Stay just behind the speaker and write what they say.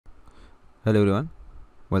Hello everyone,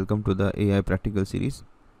 welcome to the AI practical series.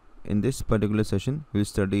 In this particular session, we'll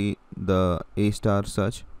study the A star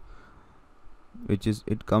search, which is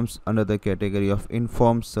it comes under the category of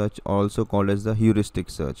informed search, also called as the heuristic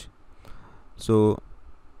search. So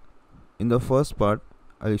in the first part,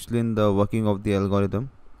 I'll explain the working of the algorithm,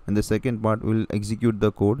 and the second part will execute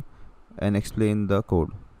the code and explain the code.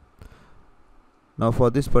 Now for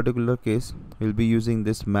this particular case, we'll be using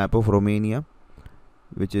this map of Romania,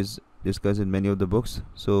 which is discussed in many of the books.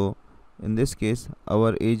 So in this case,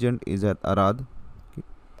 our agent is at Arad, okay,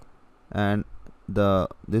 and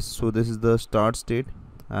this is the start state,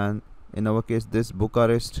 and in our case this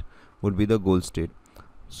Bucharest would be the goal state.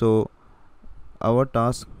 So our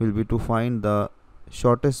task will be to find the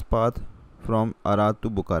shortest path from Arad to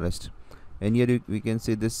Bucharest, and here we can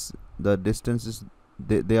see this the distances,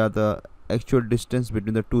 they are the actual distance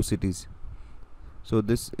between the two cities. So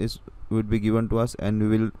this is would be given to us, and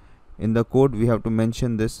we will in the code we have to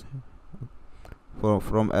mention this.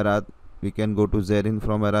 From Arad we can go to Zerin,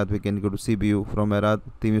 from Arad we can go to Sibiu, from Arad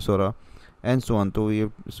Timisoara, and so on.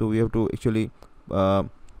 So we have to actually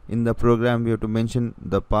in the program we have to mention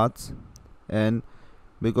the paths, and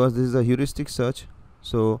because this is a heuristic search,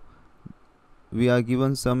 so we are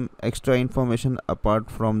given some extra information apart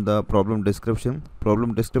from the problem description.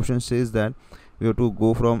 Problem description says that we have to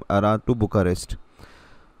go from Arad to Bucharest.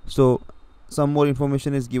 So some more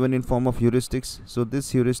information is given in form of heuristics. So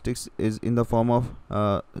this heuristics is in the form of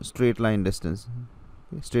straight line distance.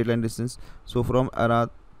 So from Arad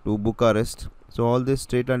to Bucharest, so all this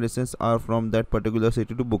straight line distance are from that particular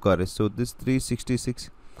city to Bucharest. So this 366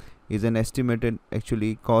 is an estimated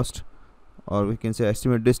actually cost, or we can say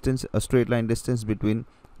estimate distance, a straight line distance between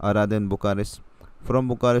Arad and Bucharest. From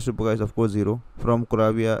Bucharest to Bucharest, of course 0. From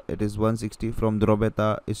Craiova it is 160. From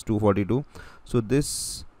Drobeta is 242. So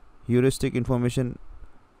this heuristic information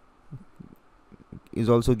is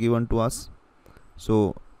also given to us,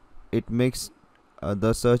 so it makes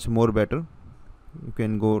the search more better. You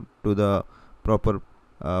can go to the proper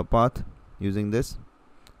path using this.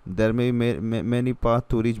 There may be many paths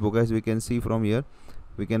to reach Bucharest. We can see from here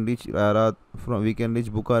we can reach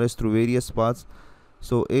Bucharest through various paths.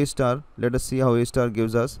 So A star, let us see how A star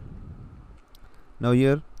gives us. Now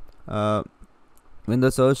here when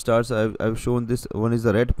the search starts, I've shown this one is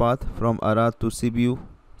the red path from Arad to Sibiu,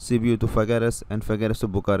 Sibiu to Făgăraș, and Făgăraș to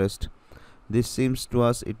Bucharest. This seems to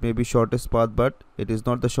us it may be shortest path, but it is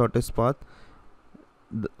not the shortest path.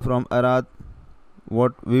 From Arad,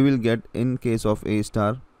 what we will get in case of A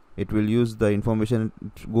star, it will use the information.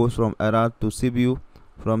 It goes from Arad to Sibiu,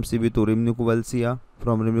 from Sibiu to Râmnicu Vălcea,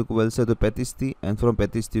 from Râmnicu Vălcea to Pețti, and from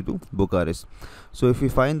Pețti to Bucharest. So if we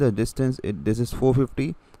find the distance, this is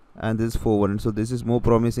 450 and this is 400. So this is more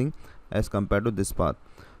promising as compared to this path.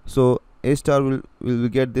 So A star will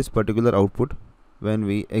get this particular output when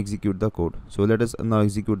we execute the code. So let us now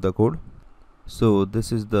execute the code. So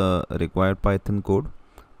this is the required Python code.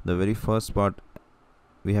 The very first part,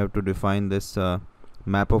 we have to define this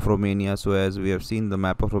map of Romania. So as we have seen, the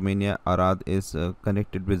map of Romania, Arad is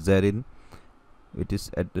connected with Zerin. It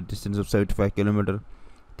is at the distance of 75 km.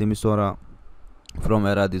 Timisoara from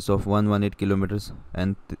Arad is of 118 kilometers,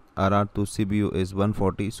 and Arad to Sibiu is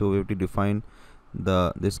 140. So we have to define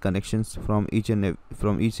these connections from each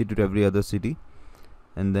city to every other city,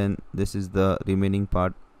 and then this is the remaining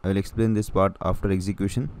part. I will explain this part after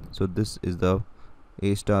execution. So this is the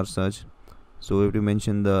A star search. So we have to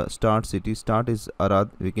mention the start city. Start is Arad.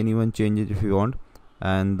 We can even change it if you want,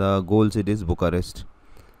 and the goal city is Bucharest.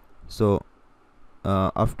 So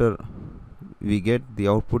after we get the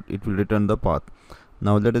output, it will return the path.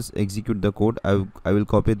 Now let us execute the code. I will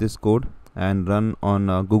copy this code and run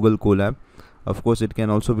on Google Colab. Of course it can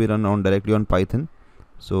also be run on directly on Python.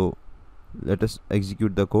 So let us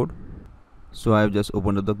execute the code. So I have just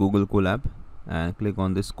opened up the Google Colab and click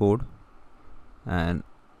on this code, and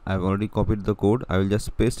I have already copied the code. I will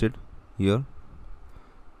just paste it here.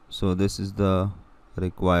 So this is the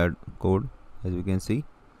required code. As you can see,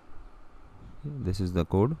 this is the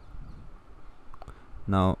code.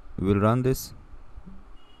 Now we will run this.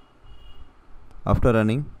 After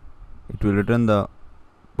running, it will return the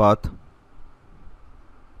path.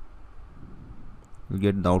 We'll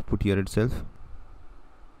get the output here itself.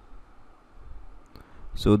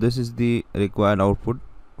 So this is the required output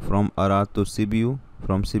from Arad to Sibiu,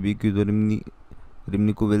 from Sibiu to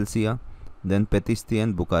Râmnicu Vălcea, then Pețti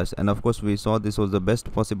and Bucharest. And of course we saw this was the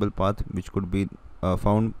best possible path which could be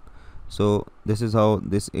found. So this is how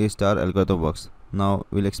this A star algorithm works. Now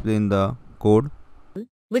we'll explain the code,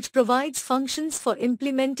 which provides functions for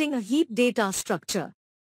implementing a heap data structure.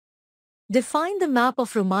 Define the map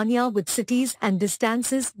of Romania with cities and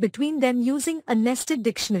distances between them using a nested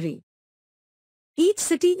dictionary. Each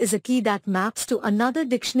city is a key that maps to another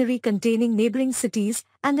dictionary containing neighboring cities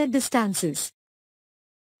and their distances.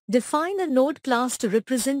 Define a node class to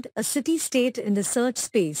represent a city-state in the search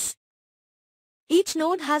space. Each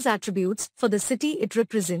node has attributes for the city it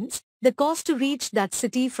represents, the cost to reach that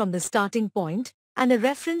city from the starting point, and a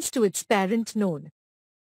reference to its parent node.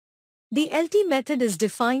 The LT method is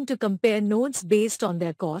defined to compare nodes based on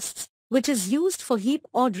their costs, which is used for heap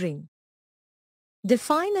ordering.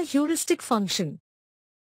 Define a heuristic function.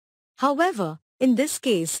 However, in this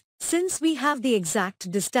case, since we have the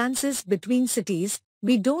exact distances between cities,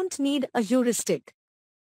 we don't need a heuristic.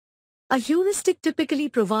 A heuristic typically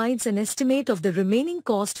provides an estimate of the remaining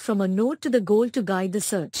cost from a node to the goal to guide the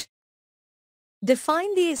search.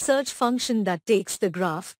 Define the search function that takes the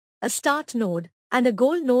graph, a start node, and a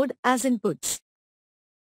goal node as inputs.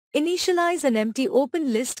 Initialize an empty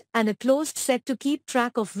open list and a closed set to keep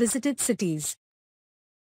track of visited cities.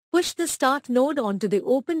 Push the start node onto the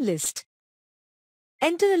open list.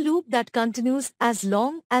 Enter a loop that continues as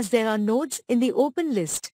long as there are nodes in the open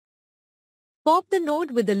list. Pop the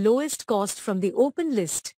node with the lowest cost from the open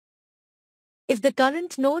list. If the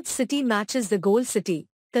current node's city matches the goal city,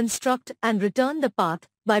 construct and return the path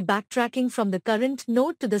by backtracking from the current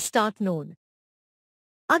node to the start node.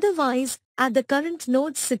 Otherwise, add the current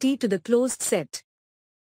node's city to the closed set.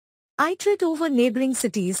 Iterate over neighboring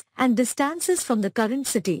cities and distances from the current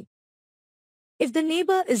city. If the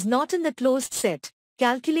neighbor is not in the closed set,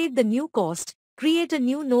 calculate the new cost, create a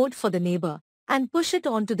new node for the neighbor, and push it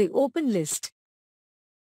onto the open list.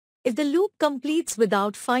 If the loop completes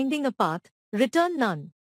without finding a path, return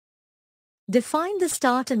none. Define the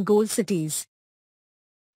start and goal cities.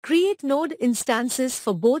 Create node instances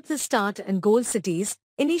for both the start and goal cities,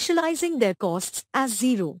 initializing their costs as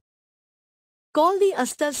 0. Call the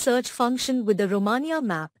Astar search function with the Romania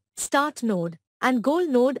map, start node, and goal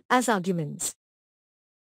node as arguments.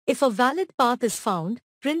 If a valid path is found,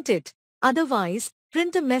 print it, otherwise,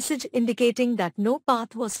 print a message indicating that no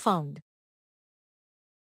path was found.